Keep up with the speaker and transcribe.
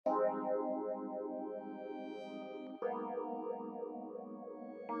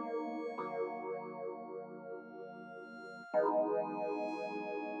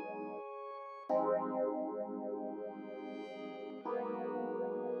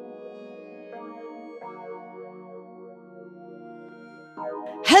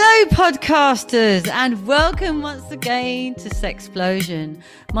Podcasters, and welcome once again to Sexplosion.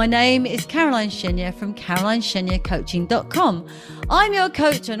 My name is Caroline Shenya from CarolineShenyaCoaching.com. I'm your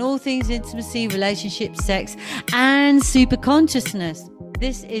coach on all things intimacy, relationships, sex, and super consciousness.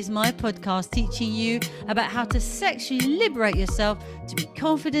 This is my podcast teaching you about how to sexually liberate yourself to be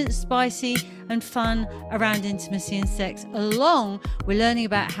confident, spicy, and fun around intimacy and sex, along with learning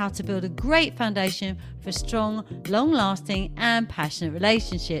about how to build a great foundation for strong, long-lasting, and passionate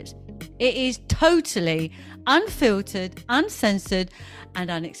relationships. It is totally unfiltered, uncensored, and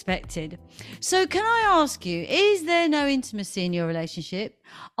unexpected. So can I ask you, is there no intimacy in your relationship?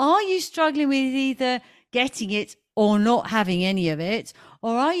 Are you struggling with either getting it or not having any of it?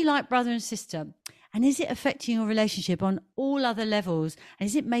 Or are you like brother and sister? And is it affecting your relationship on all other levels? And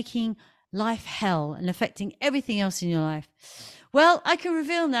is it making life hell and affecting everything else in your life? Well, I can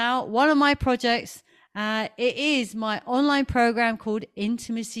reveal now one of my projects. It is my online program called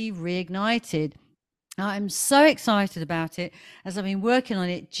Intimacy Reignited. I'm so excited about it as I've been working on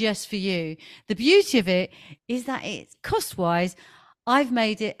it just for you. The beauty of it is that it's cost-wise, I've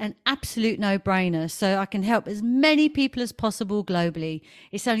made it an absolute no-brainer, so I can help as many people as possible globally.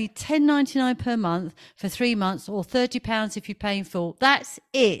 It's only $10.99 per month for 3 months, or £30 if you pay in full. That's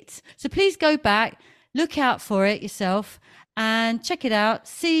it. So please go back, look out for it yourself, and check it out.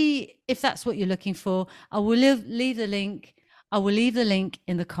 See if that's what you're looking for. I will leave the link. I will leave the link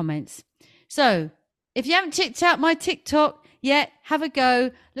in the comments. So if you haven't checked out my TikTok yet, have a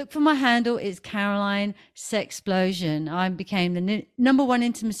go. Look for my handle. It's Caroline Sexplosion. I became the number one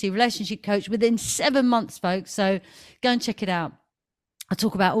intimacy relationship coach within 7 months, folks. So go and check it out. I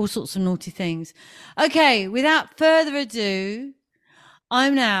talk about all sorts of naughty things. Okay, without further ado,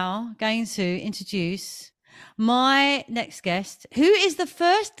 I'm now going to introduce my next guest, who is the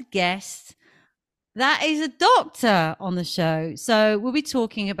first guest that is a doctor on the show. So we'll be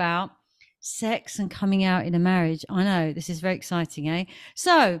talking about sex and coming out in a marriage. I know, this is very exciting, eh?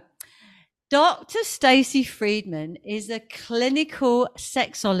 So Dr. Stacey Friedman is a clinical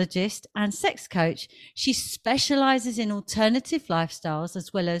sexologist and sex coach. She specializes in alternative lifestyles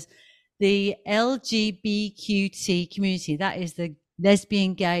as well as the LGBTQ community. That is the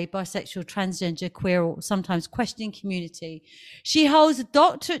lesbian, gay, bisexual, transgender, queer, or sometimes questioning community. She holds a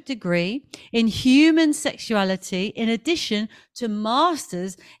doctorate degree in human sexuality in addition to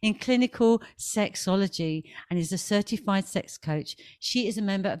masters in clinical sexology and is a certified sex coach. She is a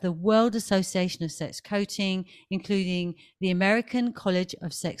member of the World Association of Sex Coaching, including the American College of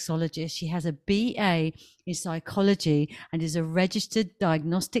Sexologists. She has a BA in psychology and is a registered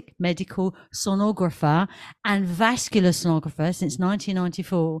diagnostic medical sonographer and vascular sonographer since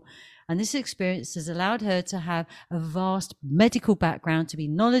 1994. And this experience has allowed her to have a vast medical background, to be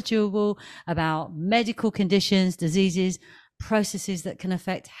knowledgeable about medical conditions, diseases, processes that can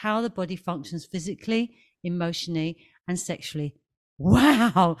affect how the body functions physically, emotionally, and sexually.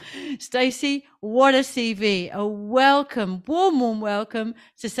 Wow, Stacey, what a CV. A welcome, warm welcome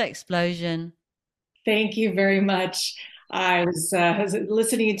to Sexplosion. Thank you very much. I was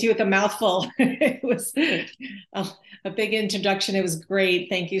listening to you with a mouthful. It was a big introduction. It was great.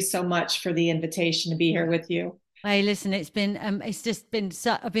 Thank you so much for the invitation to be here with you. Hey, listen, it's just been,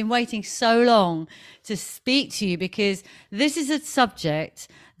 I've been waiting so long to speak to you because this is a subject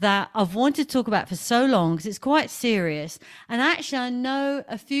that I've wanted to talk about for so long because it's quite serious. And actually, I know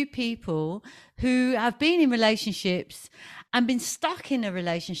a few people who have been in relationships and been stuck in a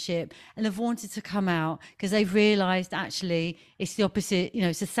relationship and have wanted to come out because they've realized actually it's the opposite,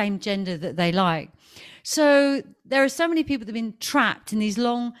 it's the same gender that they like. So there are so many people that have been trapped in these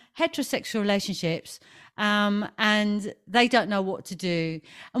long heterosexual relationships, and they don't know what to do.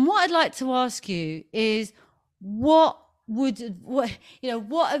 And what I'd like to ask you is what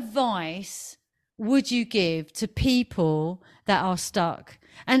advice would you give to people that are stuck?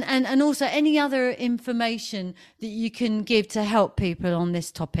 And also any other information that you can give to help people on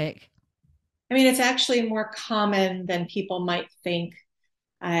this topic? I mean, it's actually more common than people might think.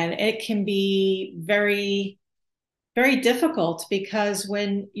 And it can be very, very difficult because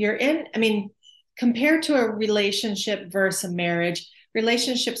when you're compared to a relationship versus a marriage,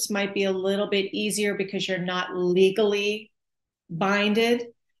 relationships might be a little bit easier because you're not legally binded.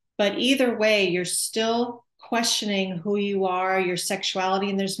 But either way, you're still questioning who you are, your sexuality.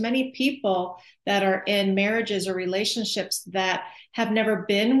 And there's many people that are in marriages or relationships that have never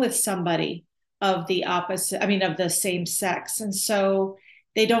been with somebody of the of the same sex. And so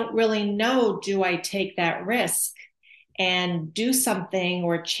they don't really know, do I take that risk and do something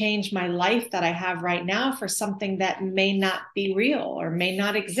or change my life that I have right now for something that may not be real or may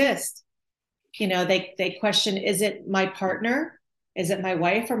not exist? They question, is it my partner? Is it my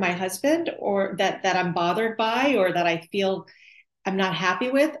wife or my husband or that I'm bothered by or that I feel I'm not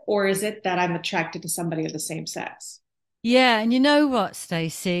happy with, or is it that I'm attracted to somebody of the same sex? Yeah, and you know what,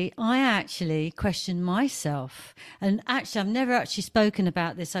 Stacey? I actually question myself. And actually, I've never actually spoken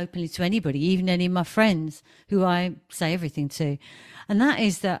about this openly to anybody, even any of my friends who I say everything to. And that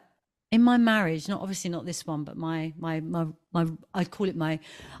is that in my marriage, not obviously not this one, but my I'd call it my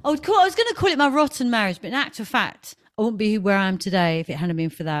I was gonna call it my rotten marriage, but in actual fact, I wouldn't be where I am today if it hadn't been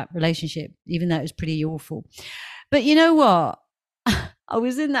for that relationship, even though it was pretty awful. But you know what? I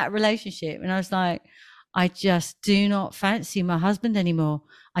was in that relationship and I was like, I just do not fancy my husband anymore.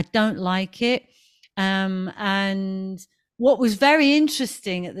 I don't like it. And what was very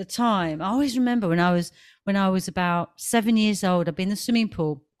interesting at the time, I always remember when I was about 7 years old, I'd been in the swimming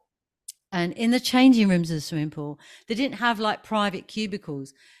pool, and in the changing rooms of the swimming pool, they didn't have like private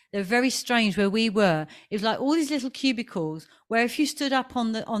cubicles. They were very strange where we were. It was like all these little cubicles where if you stood up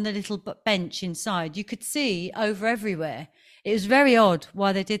on the little bench inside, you could see over everywhere. It was very odd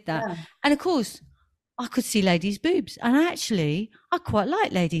why they did that. Yeah. And of course, I could see ladies' boobs. And actually, I quite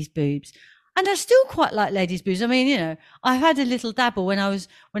like ladies' boobs. And I still quite like ladies' boobs. I mean, you know, I had a little dabble when I was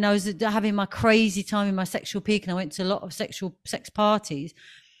having my crazy time in my sexual peak, and I went to a lot of sex parties,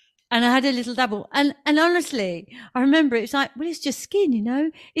 and I had a little dabble. And honestly, I remember it's like, well, it's just skin, you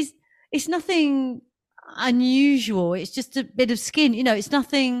know. It's nothing unusual. It's just a bit of skin, you know. It's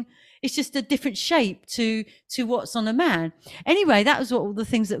nothing. It's just a different shape to what's on a man. Anyway, that was what all the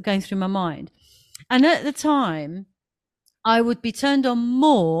things that were going through my mind. And at the time, I would be turned on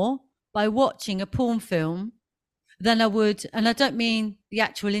more by watching a porn film than I would, and I don't mean the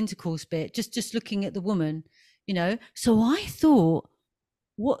actual intercourse bit, just looking at the woman, you know. So I thought,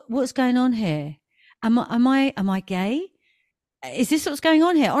 what's going on here? Am I gay? Is this what's going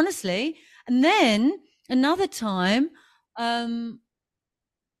on here? Honestly. And then another time, um,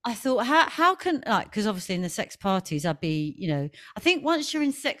 I thought, how can, like, because obviously in the sex parties, I'd be, you know, I think once you're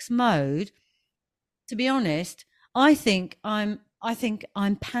in sex mode, to be honest, I think I'm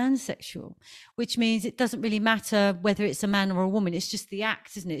pansexual, which means it doesn't really matter whether it's a man or a woman. It's just the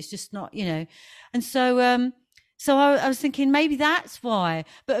act, isn't it? It's just not, you know. And so I was thinking maybe that's why.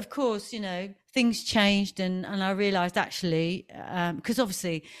 But of course, you know, things changed, and I realised actually, because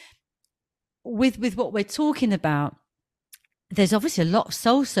obviously with what we're talking about, there's obviously a lot of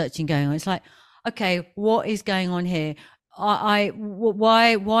soul searching going on. It's like, okay, what is going on here? Why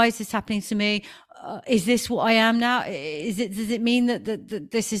is this happening to me? Is this what I am now? Does it mean that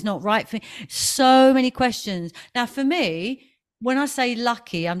this is not right for me? So many questions. Now, for me, when I say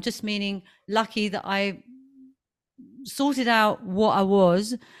lucky, I'm just meaning lucky that I sorted out what I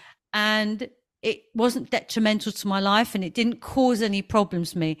was, and it wasn't detrimental to my life, and it didn't cause any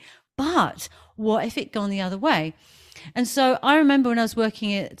problems for me. But what if it gone the other way? And so I remember when I was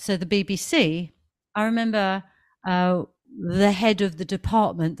working at the BBC, I remember the head of the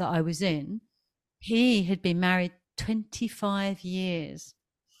department that I was in, he had been married 25 years,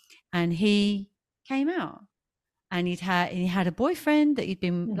 and he came out, and he had a boyfriend that he'd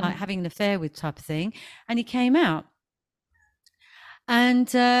been like Mhm. having an affair with, type of thing, and he came out. And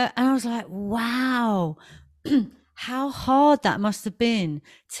I was like, wow, how hard that must have been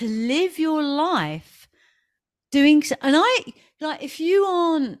to live your life doing so. And I, like, if you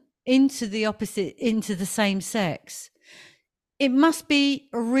aren't into the opposite, into the same sex, it must be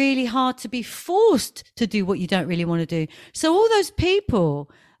really hard to be forced to do what you don't really want to do. So all those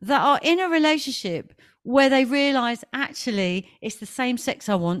people that are in a relationship where they realize actually it's the same sex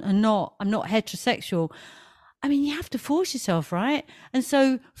I want and not, I'm not heterosexual. I mean, you have to force yourself, right? And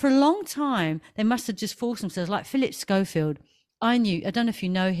so for a long time, they must have just forced themselves. Like Philip Schofield, I don't know if you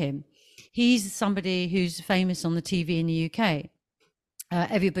know him. He's somebody who's famous on the TV in the UK.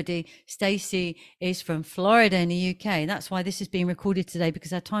 Everybody, Stacey is from Florida in the UK. That's why this is being recorded today,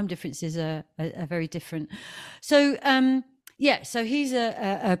 because our time differences are very different. So, yeah, so he's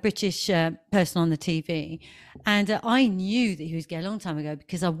a British person on the TV. And I knew that he was gay a long time ago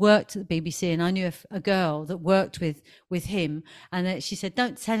because I worked at the BBC, and I knew a girl that worked with him. And she said,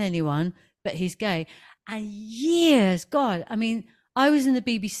 don't tell anyone, but he's gay. And years, God, I mean, I was in the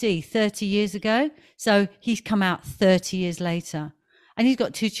BBC 30 years ago. So he's come out 30 years later, and he's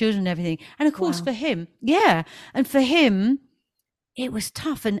got two children and everything. And of course, Wow. for him, yeah, and for him, it was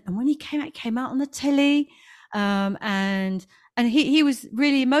tough. And when he came out on the telly, and he was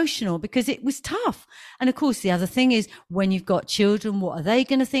really emotional because it was tough. And of course, the other thing is when you've got children, what are they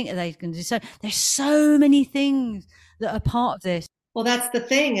going to think? Are they going to do so? There's so many things that are part of this. Well, that's the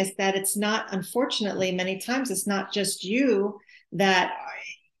thing is that it's not, unfortunately, many times it's not just you that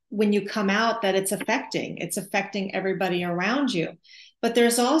when you come out that it's affecting everybody around you. But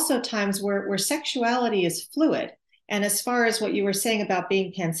there's also times where sexuality is fluid. And as far as what you were saying about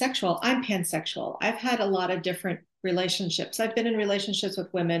being pansexual, I'm pansexual. I've had a lot of different relationships. I've been in relationships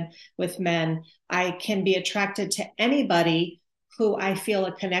with women, with men. I can be attracted to anybody who I feel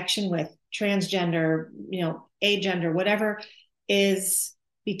a connection with, transgender, agender, whatever is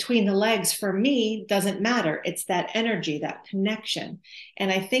between the legs for me doesn't matter. It's that energy, that connection. And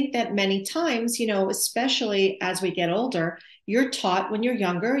I think that many times, especially as we get older, you're taught when you're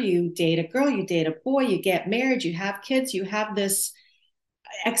younger, you date a girl, you date a boy, you get married, you have kids, you have this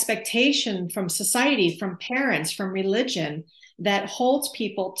expectation from society, from parents, from religion that holds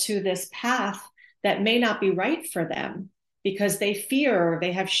people to this path that may not be right for them because they fear or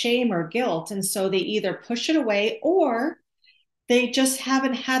they have shame or guilt. And so they either push it away or they just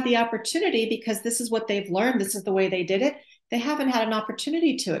haven't had the opportunity because this is what they've learned. This is the way they did it. They haven't had an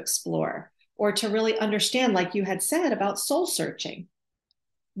opportunity to explore or to really understand, like you had said about soul searching.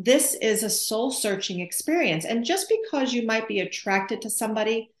 This is a soul searching experience. And just because you might be attracted to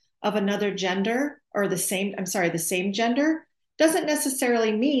somebody of another gender or the same gender, doesn't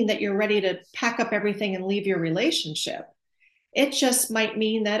necessarily mean that you're ready to pack up everything and leave your relationship. It just might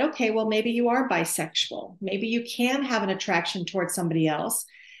mean that, okay, well, maybe you are bisexual. Maybe you can have an attraction towards somebody else,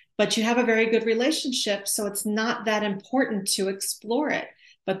 but you have a very good relationship. So it's not that important to explore it.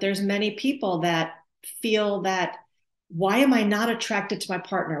 But there's many people that feel that, why am I not attracted to my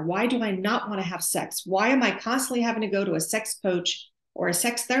partner? Why do I not want to have sex? Why am I constantly having to go to a sex coach or a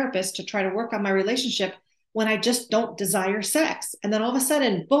sex therapist to try to work on my relationship when I just don't desire sex? And then all of a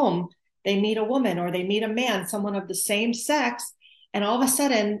sudden, boom, they meet a woman or they meet a man, someone of the same sex, and all of a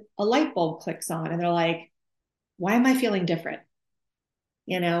sudden a light bulb clicks on and they're like, why am I feeling different?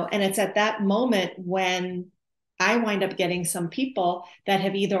 And it's at that moment when I wind up getting some people that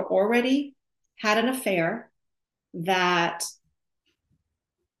have either already had an affair that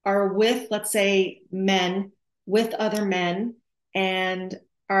are with, let's say, men with other men and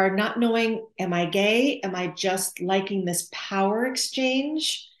are not knowing, am I gay? Am I just liking this power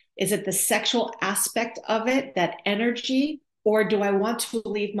exchange? Is it the sexual aspect of it, that energy? Or do I want to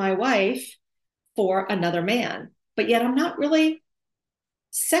leave my wife for another man? But yet I'm not really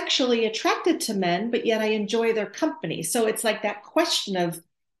sexually attracted to men, but yet I enjoy their company. So it's like that question of,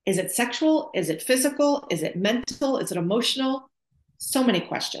 is it sexual? Is it physical? Is it mental? Is it emotional? So many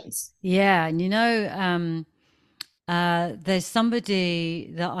questions. Yeah, and there's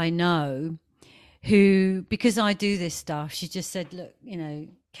somebody that I know who, because I do this stuff, she just said, "Look,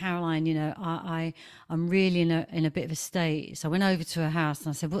 Caroline, I'm really in a bit of a state." So I went over to her house and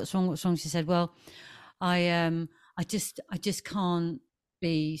I said, "What's wrong? What's wrong?" She said, "Well, I just can't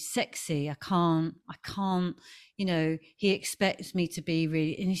be sexy. I can't. He expects me to be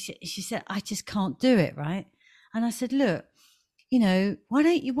really." And she said, "I just can't do it, right?" And I said, "Look, why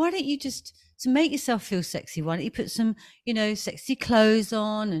don't you just, to make yourself feel sexy, why don't you put some, sexy clothes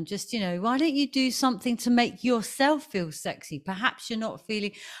on and just, why don't you do something to make yourself feel sexy? Perhaps you're not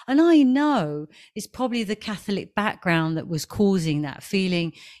feeling," and I know it's probably the Catholic background that was causing that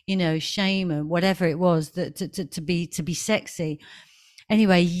feeling, shame and whatever it was, that to be sexy.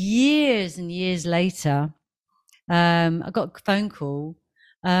 Anyway, years and years later, I got a phone call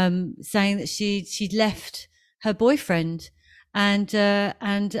saying that she'd left her boyfriend, and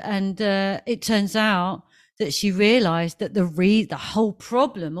it turns out that she realised that the whole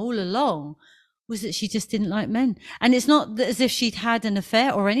problem all along was that she just didn't like men. And it's not as if she'd had an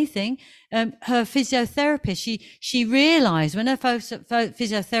affair or anything. Her physiotherapist, she realised when her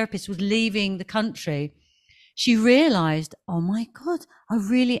physiotherapist was leaving the country, she realized, oh my God, I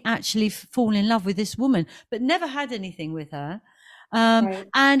really actually fall in love with this woman, but never had anything with her. Right.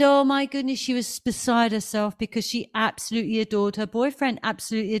 And oh my goodness, she was beside herself because she absolutely adored her boyfriend,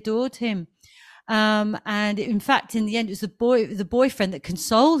 absolutely adored him. And in fact, in the end, it was the boyfriend that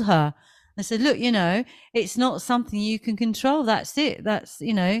consoled her. I said, look, it's not something you can control. That's it.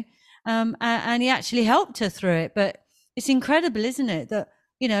 And he actually helped her through it. But it's incredible, isn't it? That,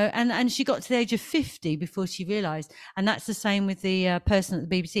 and she got to the age of 50 before she realized. And that's the same with the person at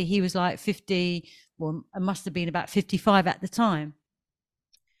the BBC. He was like 50, well, it must have been about 55 at the time.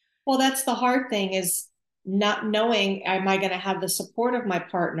 Well, that's the hard thing is not knowing, am I going to have the support of my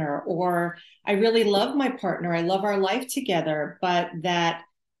partner? Or I really love my partner. I love our life together, but that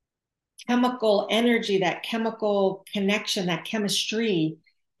chemical energy, that chemical connection, that chemistry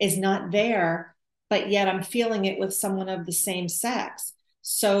is not there, but yet I'm feeling it with someone of the same sex.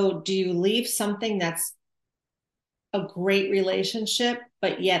 So do you leave something that's a great relationship,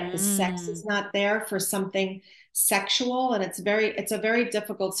 but yet the sex Mm. is not there for something sexual. And it's a very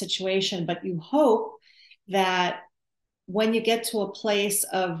difficult situation, but you hope that when you get to a place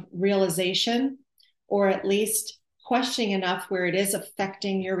of realization, or at least questioning enough where it is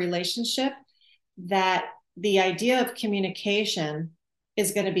affecting your relationship, that the idea of communication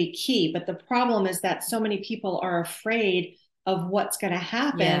is going to be key. But the problem is that so many people are afraid of what's going to Yeah.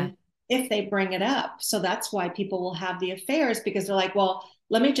 happen if they bring it up. So that's why people will have the affairs, because they're like, well,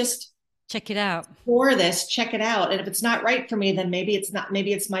 let me just Check it out. explore this, check it out. And if it's not right for me, then maybe it's not,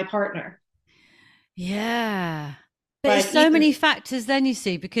 maybe it's my partner. Yeah. But it's But so even many factors then you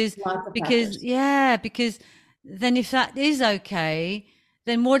see lots of because factors. yeah, because then if that is okay,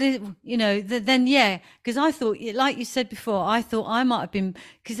 then what is then yeah, because I thought like you said before, I thought I might have been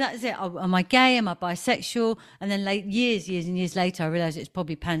because that's it. Oh, am I gay? Am I bisexual? And then years and years later, I realized it's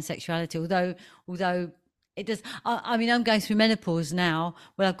probably pansexuality. Although it does. I mean, I'm going through menopause now.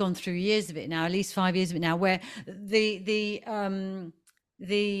 Well, I've gone through years of it now, at least 5 years of it now, where the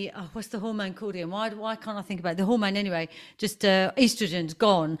what's the hormone called again? Why can't I think about it? The hormone anyway? Just estrogen's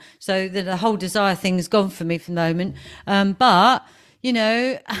gone, so the whole desire thing's gone for me for the moment. But you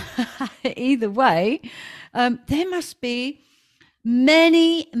know, either way, there must be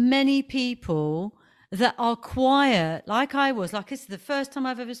many people that are quiet, like I was. Like this is the first time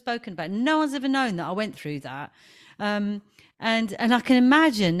I've ever spoken about it. No one's ever known that I went through that. Um, and I can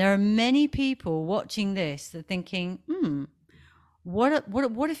imagine there are many people watching this that are thinking,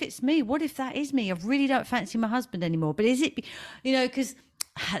 what if it's me? What if that is me? I really don't fancy my husband anymore. But is it, because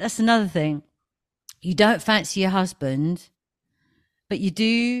that's another thing. You don't fancy your husband, but you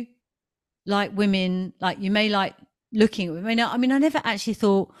do like women, like you may like looking at women. I mean, I never actually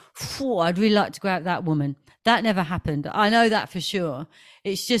thought, I'd really like to go out with that woman. That never happened. I know that for sure.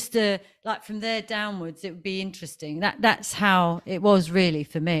 It's just like from there downwards, it would be interesting. That's how it was really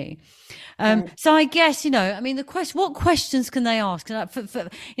for me. Right. So I guess I mean, what questions can they ask?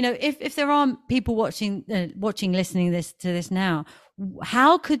 If there aren't people listening to this now,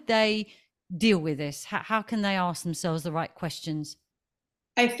 how could they deal with this? How can they ask themselves the right questions?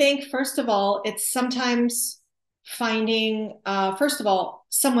 I think, first of all, it's sometimes finding, first of all,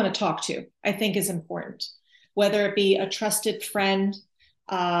 someone to talk to, I think is important, whether it be a trusted friend,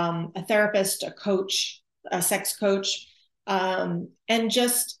 a therapist, a coach, a sex coach, and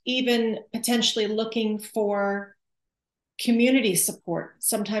just even potentially looking for community support.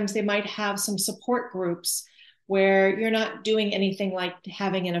 Sometimes they might have some support groups where you're not doing anything like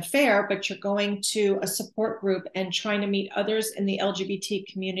having an affair, but you're going to a support group and trying to meet others in the LGBT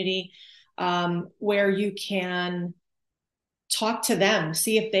community, where you can talk to them,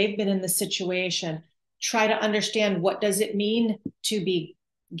 see if they've been in the situation, try to understand what does it mean to be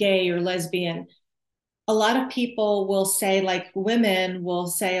gay or lesbian. A lot of people will say, like women will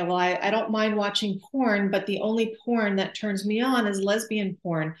say, well, I don't mind watching porn, but the only porn that turns me on is lesbian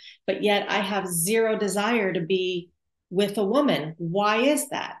porn. But yet I have zero desire to be with a woman. Why is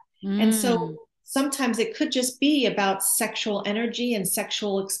that? And so Mm, sometimes it could just be about sexual energy and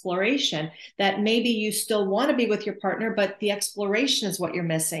sexual exploration, that maybe you still want to be with your partner, but the exploration is what you're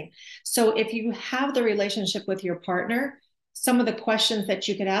missing. So if you have the relationship with your partner, some of the questions that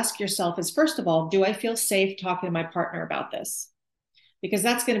you could ask yourself is, first of all, do I feel safe talking to my partner about this? Because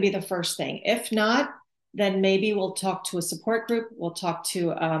that's going to be the first thing. If not, then maybe we'll talk to a support group, we'll talk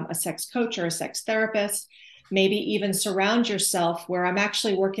to a sex coach or a sex therapist, maybe even surround yourself, where I'm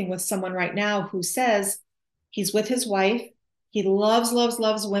actually working with someone right now who says he's with his wife, he loves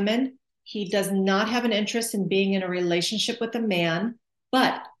women, he does not have an interest in being in a relationship with a man,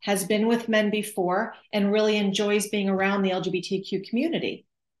 but has been with men before and really enjoys being around the LGBTQ community.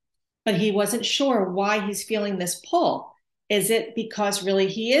 But he wasn't sure why he's feeling this pull. Is it because really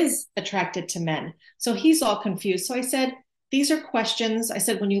he is attracted to men? So he's all confused. So I said, these are questions. I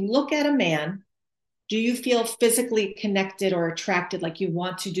said, when you look at a man, do you feel physically connected or attracted, like you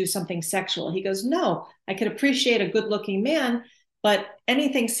want to do something sexual? He goes, no, I could appreciate a good looking man, but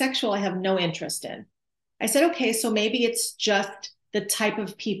anything sexual, I have no interest in. I said, okay, so maybe it's just the type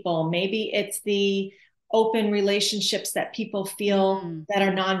of people. Maybe it's the open relationships that people feel mm. that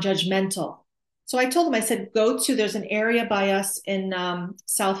are non-judgmental. So I told him, I said, there's an area by us in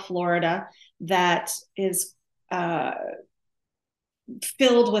South Florida that is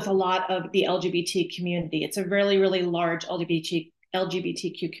filled with a lot of the LGBT community. It's a really large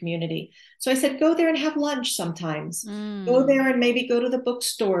LGBTQ community. So I said, go there and have lunch sometimes. Go Mm. there and maybe go to the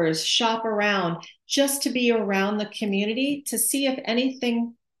bookstores, shop around, just to be around the community to see if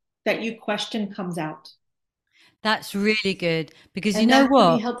anything that you question comes out. That's really good because you And know that can be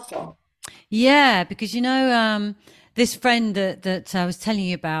what? helpful. Yeah, because this friend that I was telling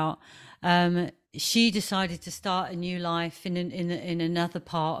you about, she decided to start a new life in another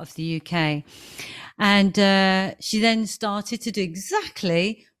part of the UK, and she then started to do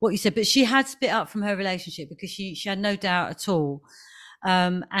exactly what you said, but she had split up from her relationship because she had no doubt at all.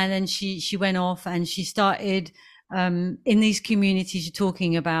 And then she went off and she started in these communities you're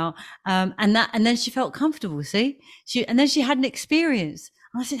talking about, and then she felt comfortable. See, and then she had an experience.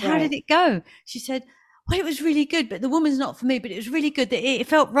 And I said, "How did Right. it go?" She said, "Well, it was really good, but the woman's not for me. But it was really good that it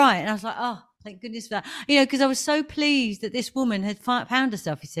felt right." And I was like, "Oh, thank goodness for that." Because I was so pleased that this woman had found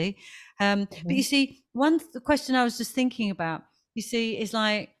herself. You see, but you Mhm. see, the question I was just thinking about, you see, is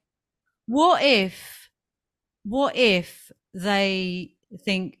like, what if what if they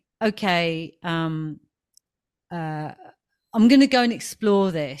think, okay, uh, I'm going to go and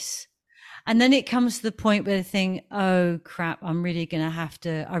explore this. And then it comes to the point where they think, oh crap, I really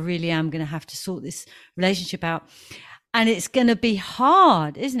am going to have to sort this relationship out. And it's going to be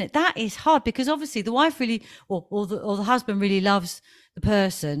hard, isn't it? That is hard because obviously the wife really, or the husband really loves the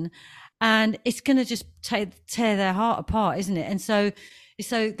person, and it's going to just tear their heart apart, isn't it? And so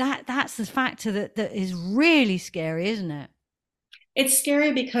that's the factor that is really scary, isn't it? It's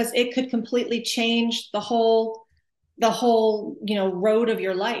scary because it could completely change the whole road of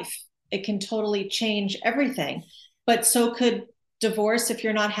your life. It can totally change everything. But so could divorce if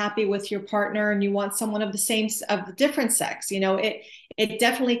you're not happy with your partner and you want someone of the different sex. It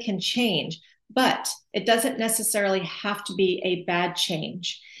definitely can change, but it doesn't necessarily have to be a bad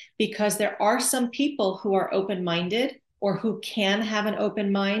change, because there are some people who are open-minded or who can have an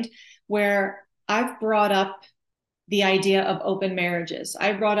open mind, where I've brought up the idea of open marriages.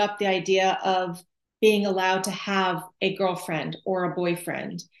 I brought up the idea of being allowed to have a girlfriend or a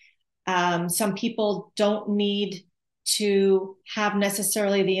boyfriend. Some people don't need to have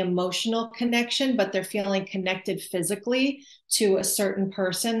necessarily the emotional connection, but they're feeling connected physically to a certain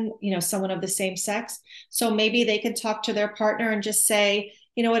person, someone of the same sex. So maybe they could talk to their partner and just say,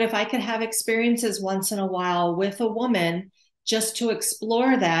 you know what, if I could have experiences once in a while with a woman just to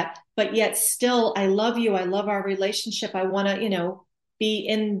explore that, but yet still, I love you, I love our relationship, I want to, be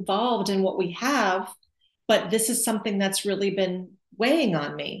involved in what we have, but this is something that's really been weighing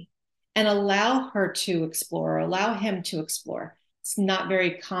on me, and allow her to explore, allow him to explore. It's not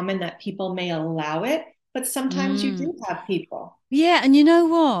very common that people may allow it, but sometimes you Mm. do have people. Yeah, and you know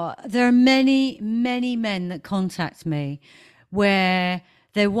what? There are many, many men that contact me where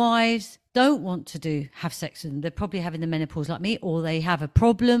their wives don't want to have sex with them. They're probably having the menopause like me, or they have a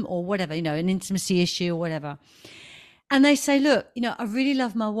problem or whatever, an intimacy issue or whatever. And they say, look, I really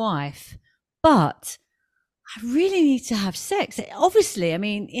love my wife, but I really need to have sex. Obviously, I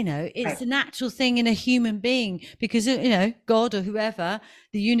mean, it's Right. a natural thing in a human being because, God or whoever,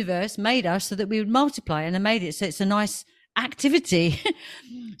 the universe made us so that we would multiply, and they made it so it's a nice activity.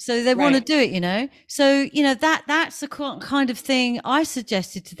 So they want to Right. do it. So, that's the kind of thing I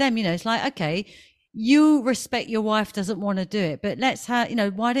suggested to them. It's like, okay, you respect your wife doesn't want to do it, but let's have,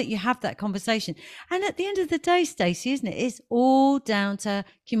 why don't you have that conversation? And at the end of the day, Stacey, isn't it? It's all down to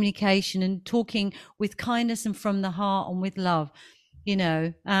communication and talking with kindness and from the heart and with love.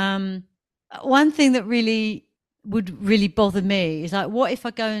 One thing that really would really bother me is like, what if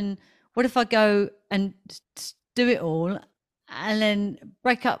I go and do it all and then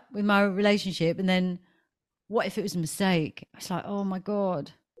break up with my relationship, and then what if it was a mistake? It's like, oh my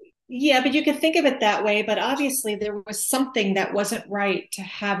God. Yeah, but you could think of it that way. But obviously, there was something that wasn't right to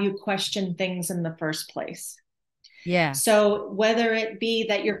have you question things in the first place. Yeah. So, whether it be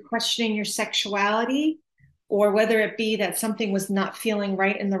that you're questioning your sexuality, or whether it be that something was not feeling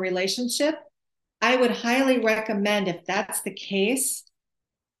right in the relationship, I would highly recommend, if that's the case,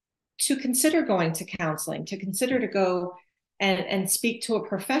 to consider going to counseling, to consider to go and speak to a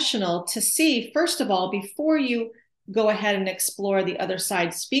professional to see, first of all, before you go ahead and explore the other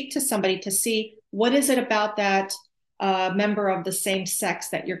side, speak to somebody to see what is it about that member of the same sex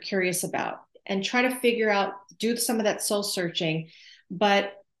that you're curious about, and try to figure out, do some of that soul searching.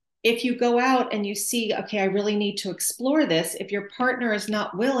 But if you go out and you see, okay, I really need to explore this, if your partner is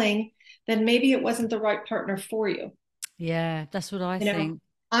not willing, then maybe it wasn't the right partner for you. Yeah, that's what I You know, think.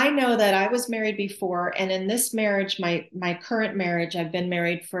 I know that I was married before, and in this marriage, my current marriage, I've been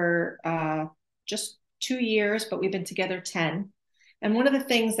married for just 2 years, but we've been together 10. And one of the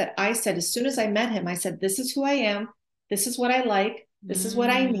things that I said as soon as I met him, I said, "This is who I am. This is what I like. This is what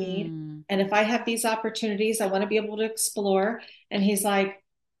I need. Mm. And if I have these opportunities, I want to be able to explore." And he's like,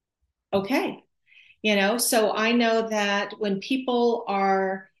 "Okay." So I know that when people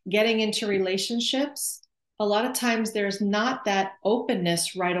are getting into relationships, a lot of times there's not that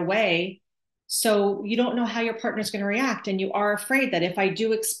openness right away So you don't know how your partner's going to react. And you are afraid that if I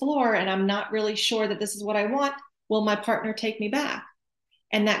do explore and I'm not really sure that this is what I want, will my partner take me back?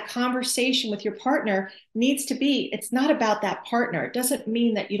 And that conversation with your partner needs to be, it's not about that partner. It doesn't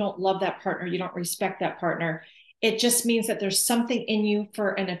mean that you don't love that partner, you don't respect that partner. It just means that there's something in you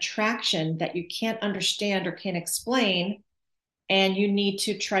for an attraction that you can't understand or can't explain. And you need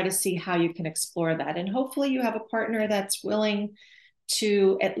to try to see how you can explore that. And hopefully, you have a partner that's willing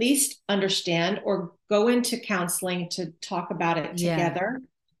to at least understand or go into counseling to talk about it Yeah. together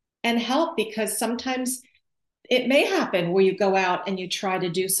and help, because sometimes it may happen where you go out and you try to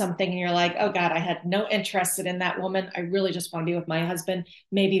do something and you're like, oh God, I had no interest in that woman. I really just want to be with my husband.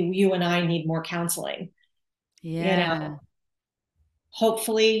 Maybe you and I need more counseling. You Yeah. know,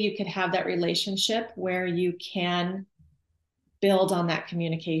 hopefully you could have that relationship where you can build on that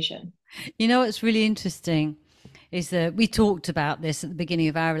communication. You know what's really interesting is that we talked about this at the beginning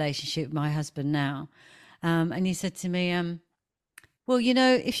of our relationship with my husband now. And he said to me, well,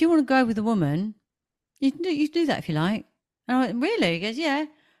 if you want to go with a woman, you can do that if you like. And I went, really? He goes, yeah,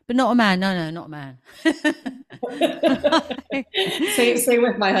 but not a man. No, no, not a man. Same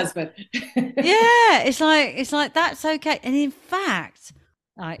with my husband. Yeah, it's like that's okay. And in fact,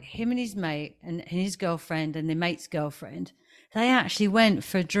 like him and his mate and his girlfriend and their mate's girlfriend, they actually went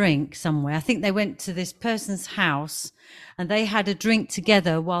for a drink somewhere. I think they went to this person's house and they had a drink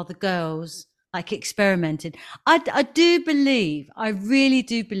together while the girls like experimented. I do believe, I really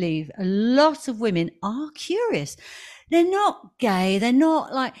do believe a lot of women are curious. They're not gay, they're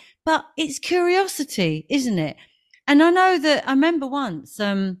not like, but it's curiosity, isn't it? And I know that I remember once,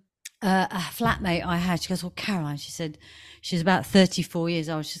 a flatmate I had, she goes, well, Caroline, she said, she's about 34 years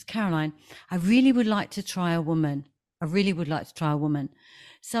old. She says, Caroline, I really would like to try a woman. I really would like to try a woman.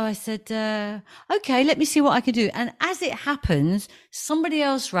 So I said, okay, let me see what I can do. And as it happens, somebody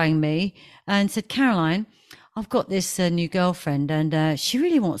else rang me and said, Caroline, I've got this new girlfriend and she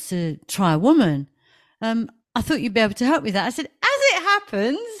really wants to try a woman. I thought you'd be able to help with that. I said, as it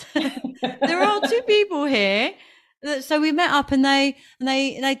happens, there are two people here. So we met up and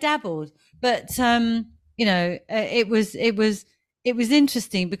they dabbled, but it was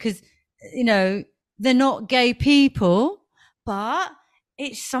interesting because you know they're not gay people, but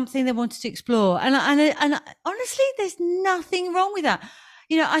it's something they wanted to explore. And honestly, there's nothing wrong with that.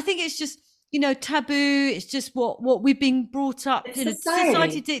 I think it's just taboo. It's just what we've been brought up. It's Society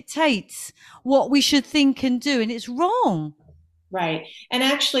society. dictates what we should think and do, and it's wrong. Right. And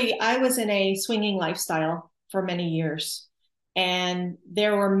actually, I was in a swinging lifestyle for many years. And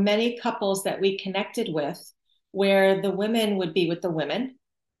there were many couples that we connected with where the women would be with the women,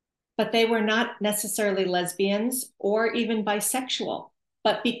 but they were not necessarily lesbians or even bisexual.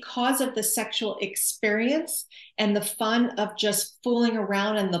 But because of the sexual experience and the fun of just fooling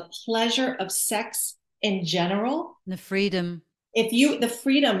around and the pleasure of sex in general, The freedom. if you the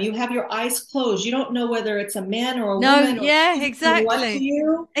freedom, you have your eyes closed, you don't know whether it's a man or a No, woman or yeah, who's doing what to exactly.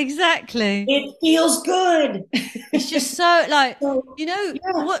 you. Exactly. It feels good. It's just so like, So yeah,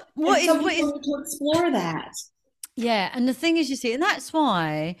 what and is some what people is need to explore that. yeah, and the thing is you see, and that's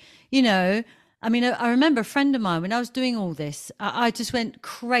why, you know, I mean, I remember a friend of mine when I was doing all this, I just went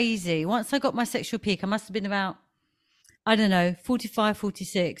crazy. Once I got my sexual peak, I must have been about, I don't know, 45,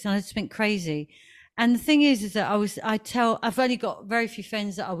 46, and I just went crazy. And the thing is that I've only got very few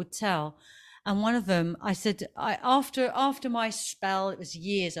friends that I would tell. And one of them, I said, after my spell, it was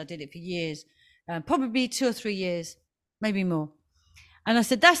years, I did it for years, probably 2 or 3 years, maybe more. And I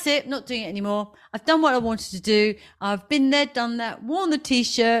said, that's it, not doing it anymore. I've done what I wanted to do. I've been there, done that, worn the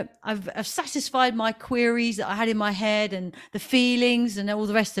t-shirt. I've satisfied my queries that I had in my head and the feelings and all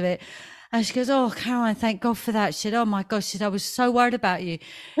the rest of it. And she goes, oh, Caroline, thank God for that. She said, oh my gosh, she said, I was so worried about you.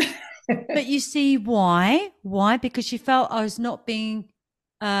 But you see why? Why? Because she felt I was not being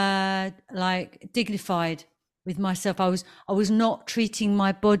like dignified with myself. I was not treating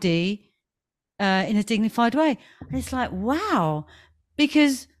my body in a dignified way. And it's like, wow,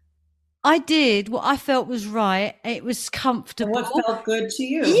 because I did what I felt was right. It was And what comfortable. felt good to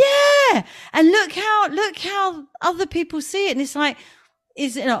you? Yeah. And look how other people see it. And it's like,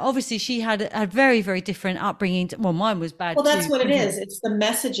 obviously she had a very, very different upbringing. Well, mine was Well, bad that's too. what it is. It's the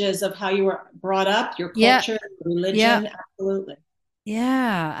messages of how you were brought up, your Yeah. culture, Yeah. religion. Absolutely.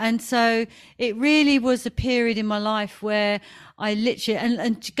 Yeah. And so it really was a period in my life where I literally,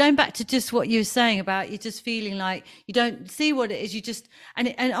 and going back to just what you were saying about you just feeling like you don't see what it is, you just,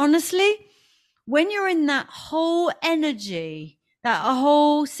 and honestly, when you're in that whole energy, that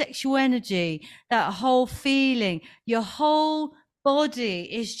whole sexual energy, that whole feeling, your whole body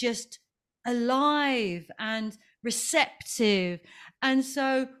is just alive and receptive. And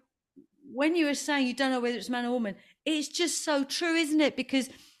so when you were saying you don't know whether it's man or woman, it's just so true, isn't it? Because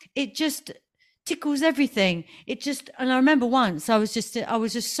it just tickles everything. It just, and I remember once I was just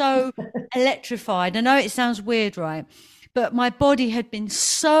so electrified. I know it sounds weird, right? But my body had been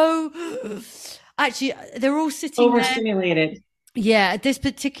so, actually, they're all sitting there. Overstimulated. Yeah, at this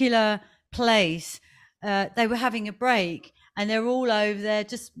particular place, they were having a break and they're all over there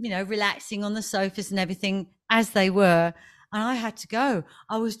just, relaxing on the sofas and everything as they were. And I had to go.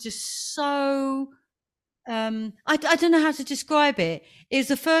 I was just so, I don't know how to describe it. It was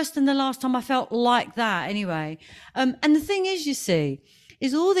the first and the last time I felt like that anyway. And the thing is, you see,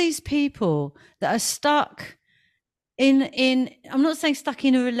 is all these people that are stuck in, I'm not saying stuck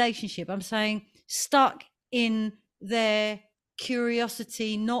in a relationship, I'm saying stuck in their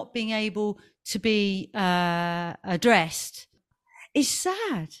curiosity not being able to be addressed is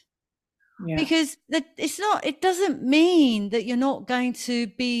sad. Yeah. Because it doesn't mean that you're not going to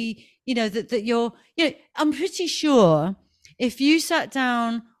be, that you're, I'm pretty sure if you sat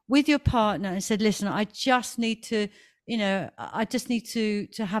down with your partner and said, listen, I just need to, I just need to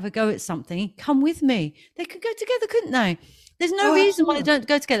have a go at something, come with me. They could go together, couldn't they? There's no reason why they don't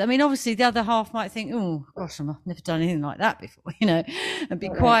go together. I mean, obviously the other half might think, oh gosh, I've never done anything like that before, and be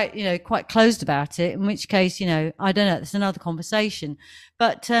quite closed about it. In which case, I don't know, that's another conversation.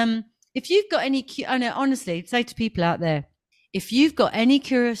 But if you've got any, I know, honestly, say to people out there, if you've got any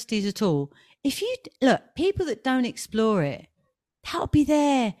curiosities at all, if you look, people that don't explore it, that'll be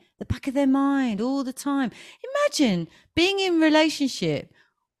there, the back of their mind all the time. Imagine being in relationship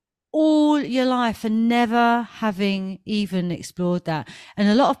all your life and never having even explored that. And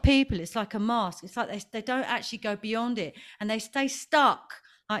a lot of people, it's like a mask. It's like they don't actually go beyond it and they stay stuck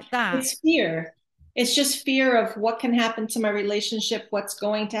like that. It's fear. It's just fear of what can happen to my relationship, what's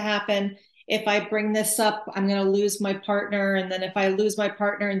going to happen. If I bring this up, I'm going to lose my partner. And then if I lose my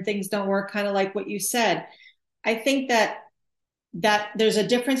partner and things don't work, kind of like what you said, I think that there's a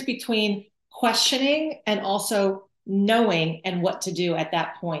difference between questioning and also knowing and what to do at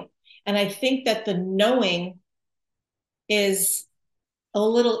that point. And I think that the knowing is a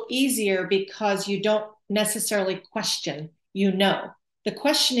little easier because you don't necessarily question, The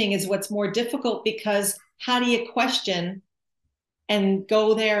questioning is what's more difficult because how do you question and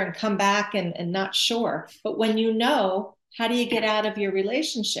go there and come back and not sure? But when you know, how do you get out of your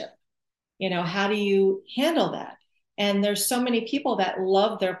relationship? How do you handle that? And there's so many people that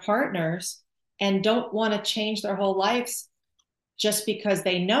love their partners and don't want to change their whole lives just because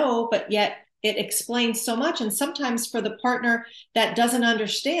they know, but yet it explains so much. And sometimes for the partner that doesn't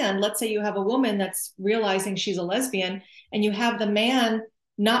understand, let's say you have a woman that's realizing she's a lesbian and you have the man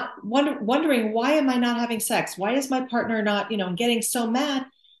not wondering, why am I not having sex? Why is my partner not, getting so mad?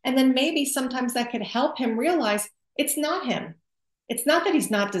 And then maybe sometimes that could help him realize it's not him. It's not that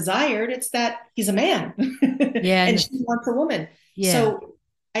he's not desired. It's that he's a man and she wants a woman. Yeah. So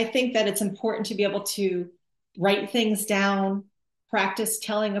I think that it's important to be able to write things down, practice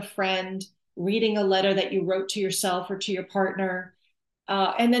telling a friend, reading a letter that you wrote to yourself or to your partner.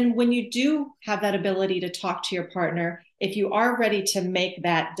 And then when you do have that ability to talk to your partner, if you are ready to make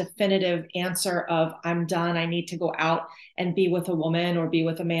that definitive answer of, I'm done, I need to go out and be with a woman or be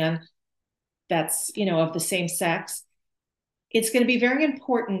with a man that's, of the same sex, it's going to be very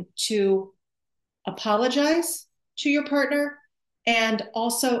important to apologize to your partner and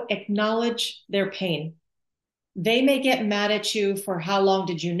also acknowledge their pain. They may get mad at you for how long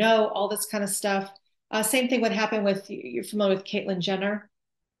did you know, all this kind of stuff. Same thing would happen with, you're familiar with Caitlyn Jenner.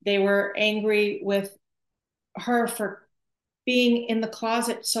 They were angry with her for being in the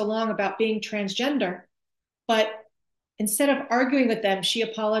closet so long about being transgender. But instead of arguing with them, she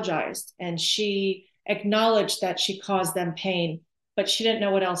apologized and she acknowledged that she caused them pain, but she didn't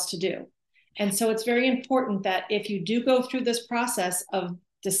know what else to do. And so it's very important that if you do go through this process of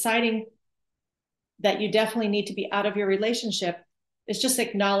deciding that you definitely need to be out of your relationship, is just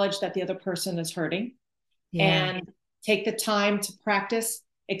acknowledge that the other person is hurting and take the time to practice,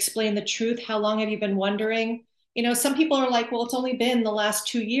 explain the truth. How long have you been wondering? Some people are like, well, it's only been the last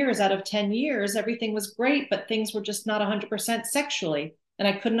 2 years out of 10 years. Everything was great, but things were just not 100% sexually. And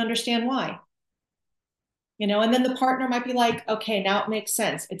I couldn't understand why. And then the partner might be like, okay, now it makes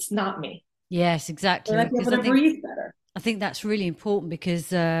sense. It's not me. Yes, exactly. So I'd be able to breathe better. I think that's really important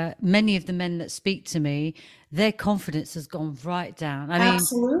because many of the men that speak to me, their confidence has gone right down. I mean,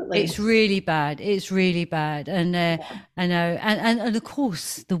 absolutely, it's really bad. It's really bad. And I know, and of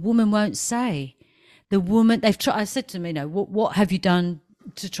course, the woman won't say. The woman, they've tried. I said to them, what have you done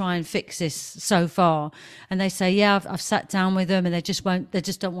to try and fix this so far? And they say, yeah, I've sat down with them, and they just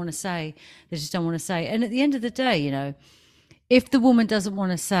don't want to say. They just don't want to say. And at the end of the day, if the woman doesn't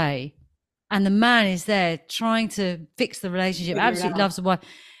want to say, and the man is there trying to fix the relationship, Figure it absolutely out. loves the wife.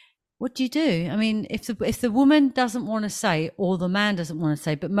 What do you do? I mean, if the woman doesn't want to say, or the man doesn't want to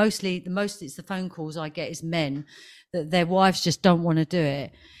say, but mostly the most it's the phone calls I get is men that their wives just don't want to do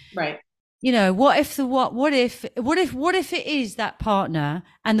it. Right. What if what if it is that partner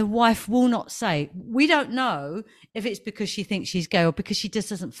and the wife will not say? We don't know if it's because she thinks she's gay or because she just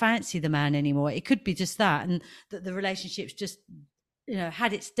doesn't fancy the man anymore. It could be just that, and that the relationship's just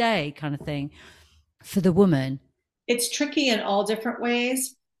had its day, kind of thing, for the woman. It's tricky in all different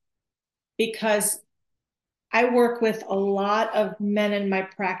ways because I work with a lot of men in my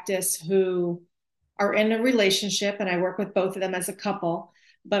practice who are in a relationship, and I work with both of them as a couple,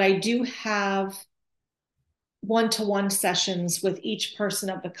 but I do have one-to-one sessions with each person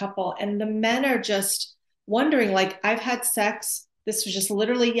of the couple. And the men are just wondering, like, I've had sex. This was just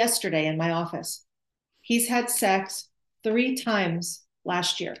literally yesterday in my office. He's had sex 3 times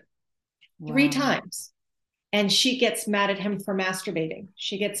last year, three Wow. times. And she gets mad at him for masturbating.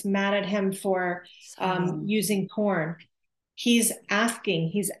 She gets mad at him for So wrong. using porn. He's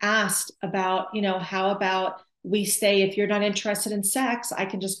asked about, how about we stay, if you're not interested in sex, I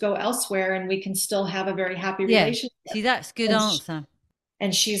can just go elsewhere and we can still have a very happy Yeah. relationship. See, that's a good And, answer.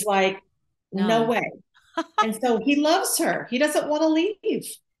 and she's like, no No. way. And so he loves her. He doesn't want to leave.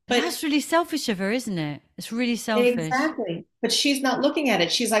 But But that's really selfish of her, isn't it? It's really selfish. exactly. But she's not looking at it.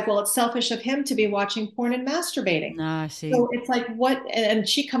 She's like, well, it's selfish of him to be watching porn and masturbating. No, I see. So it's like, what? And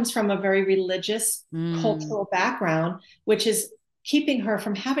she comes from a very religious Mm. cultural background, which is keeping her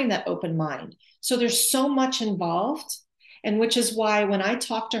from having that open mind. So there's so much involved. And which is why when I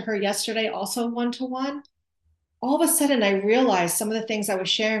talked to her yesterday, also one-to-one, all of a sudden I realized some of the things I was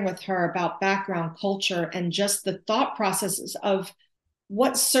sharing with her about background culture and just the thought processes of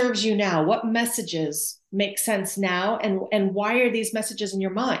what serves you now, what messages make sense now, and why are these messages in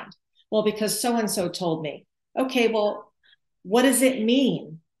your mind? Well, because so and so told me. Okay, well, what does it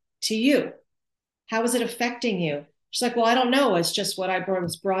mean to you? How is it affecting you? She's like, well, I don't know, it's just what I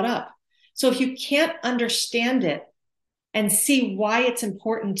was brought up. So if you can't understand it and see why it's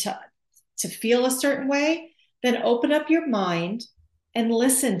important to feel a certain way, then open up your mind and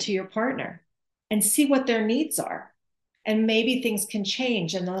listen to your partner and see what their needs are. And maybe things can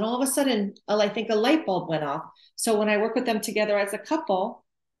change. And then all of a sudden, I think a light bulb went off. So when I work with them together as a couple,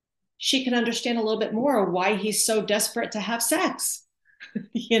 she can understand a little bit more why he's so desperate to have sex.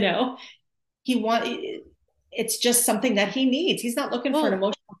 you know, he want it's just something that he needs. He's not looking for an Well,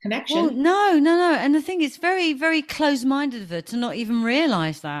 emotional well, connection. no, no, no. And the thing is very, very close-minded of her to not even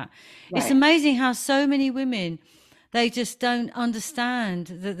realize that. It's Right. amazing how so many women, they just don't understand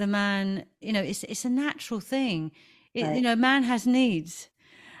that the man, it's a natural thing. Right. Man has needs.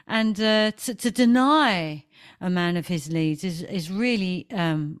 And to deny a man of his needs is really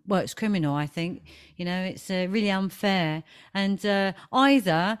well, it's criminal. I think it's really unfair. And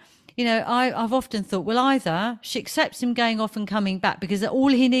either I've often thought, well, either she accepts him going off and coming back because all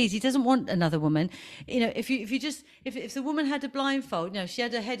he needs, he doesn't want another woman. If the woman had a blindfold, she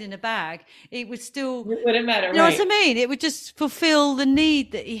had her head in a bag, it would still, It wouldn't matter. you know what I Right. mean? It would just fulfill the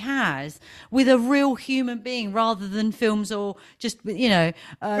need that he has with a real human being rather than films or just, Right.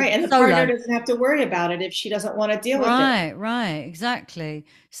 And the partner solo. doesn't have to worry about it if she doesn't want to deal with it. Right, right, exactly.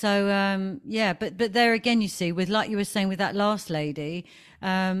 So yeah, but there again, you see, with like you were saying with that last lady,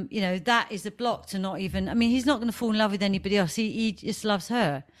 that is a block to not even. I mean, he's not going to fall in love with anybody else. He just loves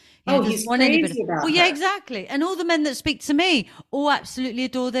her. Oh, Doesn't he's want anybody. crazy Well, about yeah, her. exactly. And all the men that speak to me all absolutely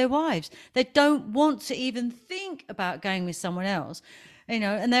adore their wives. They don't want to even think about going with someone else.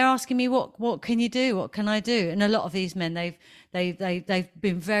 And they're asking me, what can you do? What can I do? And a lot of these men, they've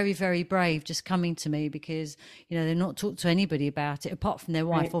been very, very brave just coming to me because they've not talked to anybody about it apart from their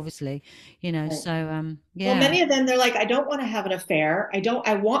wife, Right. obviously. Right. So Well, yeah, many of them, they're like, I don't want to have an affair.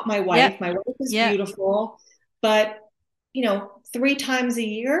 I want my yep, wife. My wife is yep. beautiful, but 3 times a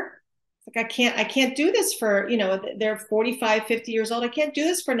year, like I can't do this for, they're 45, 50 years old. I can't do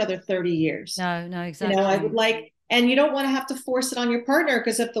this for another 30 years. No, no, I would exactly. like, and you don't want to have to force it on your partner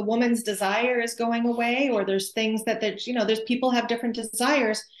because if the woman's desire is going away or there's things there's people have different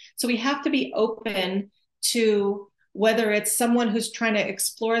desires. So we have to be open to whether it's someone who's trying to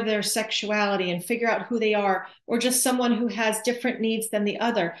explore their sexuality and figure out who they are, or just someone who has different needs than the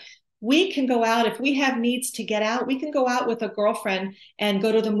other. We can go out, if we have needs to get out, we can go out with a girlfriend and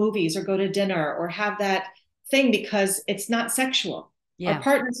go to the movies or go to dinner or have that thing because it's not sexual. Our Yeah.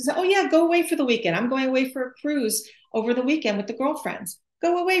 partner says, oh, yeah, go away for the weekend. I'm going away for a cruise over the weekend with the girlfriends.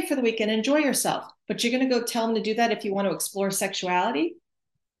 Go away for the weekend, enjoy yourself. But you're going to go tell them to do that if you want to explore sexuality.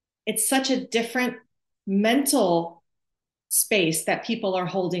 It's such a different mental space that people are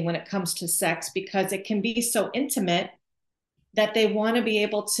holding when it comes to sex, because it can be so intimate that they want to be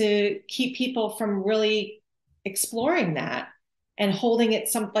able to keep people from really exploring that and holding it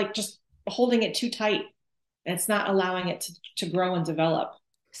just holding it too tight. And it's not allowing it to grow and develop.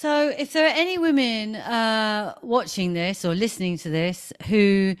 So, if there are any women watching this or listening to this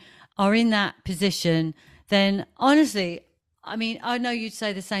who are in that position, then honestly, I mean, I know you'd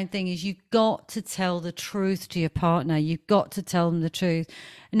say the same thing: is you've got to tell the truth to your partner. You've got to tell them the truth,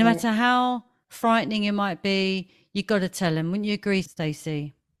 and no Right. matter how frightening it might be, you've got to tell them. Wouldn't you agree,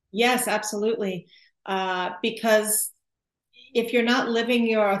 Stacey? Yes, absolutely. Because if you're not living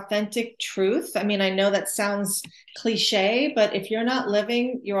your authentic truth, I mean, I know that sounds cliche, but if you're not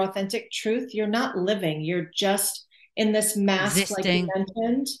living your authentic truth, you're not living. You're just in this mask, like you Existing.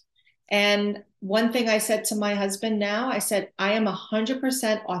 mentioned. And one thing I said to my husband now, I said, I am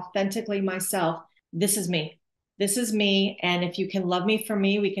 100% authentically myself. This is me. This is me. And if you can love me for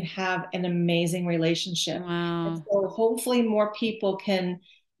me, we can have an amazing relationship. And Wow. so hopefully more people can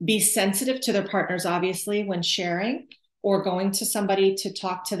be sensitive to their partners, obviously, when sharing, or going to somebody to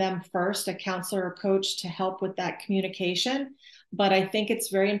talk to them first, a counselor or coach, to help with that communication. But I think it's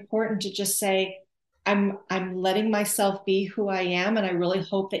very important to just say, I'm letting myself be who I am, and I really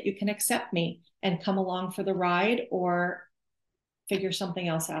hope that you can accept me and come along for the ride or figure something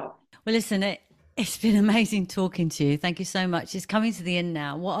else out. Well, listen, it's been amazing talking to you. Thank you so much. It's coming to the end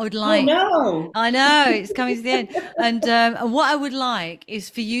now. What I would Oh like, no. I know it's coming to the end. And what I would like is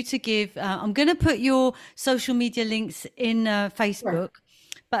for you to give, I'm going to put your social media links in Sure. Facebook,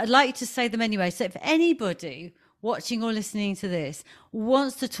 but I'd like you to say them anyway. So if anybody watching or listening to this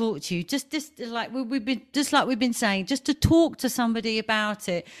wants to talk to you, just like we've been, just like we've been saying, just to talk to somebody about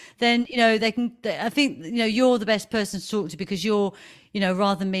it, then, they can, I think, you're the best person to talk to because you're,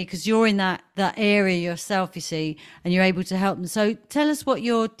 rather than me, because you're in that area yourself, you see, and you're able to help them. So tell us what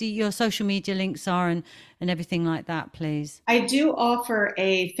your social media links are and everything like that, please. I do offer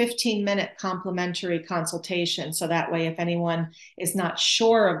a 15-minute complimentary consultation. So that way, if anyone is not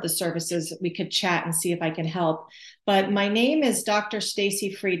sure of the services, we could chat and see if I can help. But my name is Dr.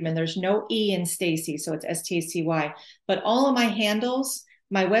 Stacey Friedman. There's no E in Stacey, so it's Stacy. But all of my handles,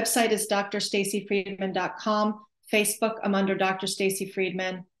 my website is drstaceyfriedman.com. Facebook, I'm under Dr. Stacey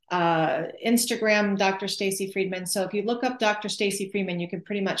Friedman. Instagram, Dr. Stacey Friedman. So if you look up Dr. Stacey Friedman, you can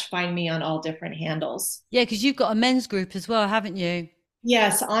pretty much find me on all different handles. Yeah, because you've got a men's group as well, haven't you?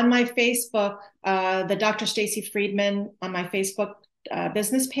 Yes, on my Facebook, the Dr. Stacey Friedman on my Facebook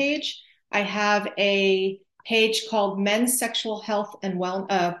business page, I have a page called Men's Sexual Health and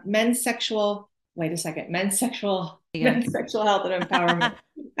Men's Sexual, wait a second, There you Men's Sexual Health and Empowerment.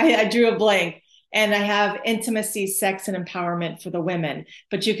 I drew a blank. And I have intimacy, sex, and empowerment for the women.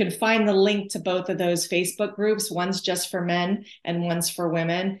 But you can find the link to both of those Facebook groups. One's just for men and one's for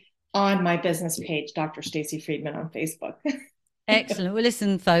women on my business page, Dr. Stacey Friedman on Facebook. Excellent. Well,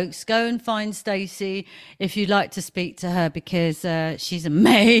 listen, folks, go and find Stacey if you'd like to speak to her because she's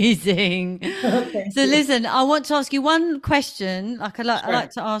amazing. Thank So, you. listen, I want to ask you one question. I like Sure.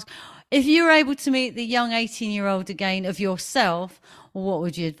 to ask if you were able to meet the young 18-year-old again of yourself, what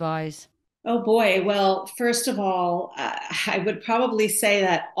would you advise? Oh boy. Well, first of all, I would probably say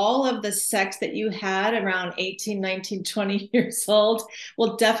that all of the sex that you had around 18, 19, 20 years old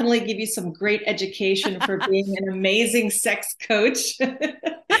will definitely give you some great education for being an amazing sex coach.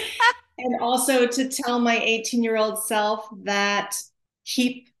 And also to tell my 18-year-old self that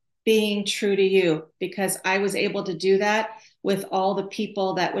keep being true to you, because I was able to do that with all the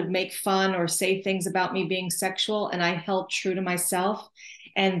people that would make fun or say things about me being sexual. And I held true to myself.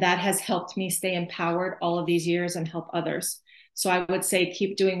 And that has helped me stay empowered all of these years and help others. So I would say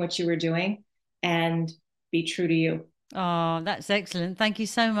keep doing what you were doing and be true to you. Oh, that's excellent. Thank you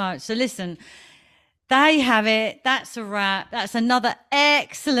so much. So, listen, there you have it. That's a wrap. That's another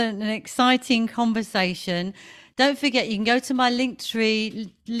excellent and exciting conversation. Don't forget, you can go to my link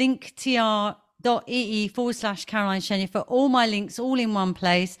tree, linktr.ee/Caroline Shenya for all my links all in one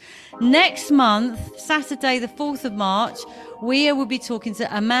place. Next month, Saturday, the 4th of March, we will be talking to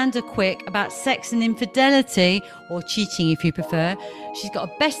Amanda Quick about sex and infidelity, or cheating if you prefer. She's got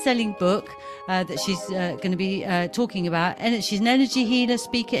a best-selling book that she's going to be talking about, and she's an energy healer,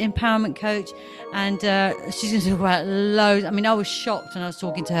 speaker, empowerment coach, and she's going to talk about loads. I mean, I was shocked when I was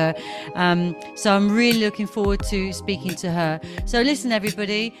talking to her, so I'm really looking forward to speaking to her. So listen,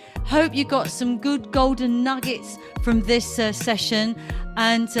 everybody, hope you got some good golden nuggets from this session,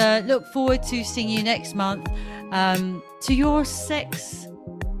 and look forward to seeing you next month. To your sex.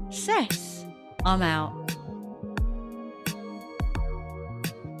 I'm out.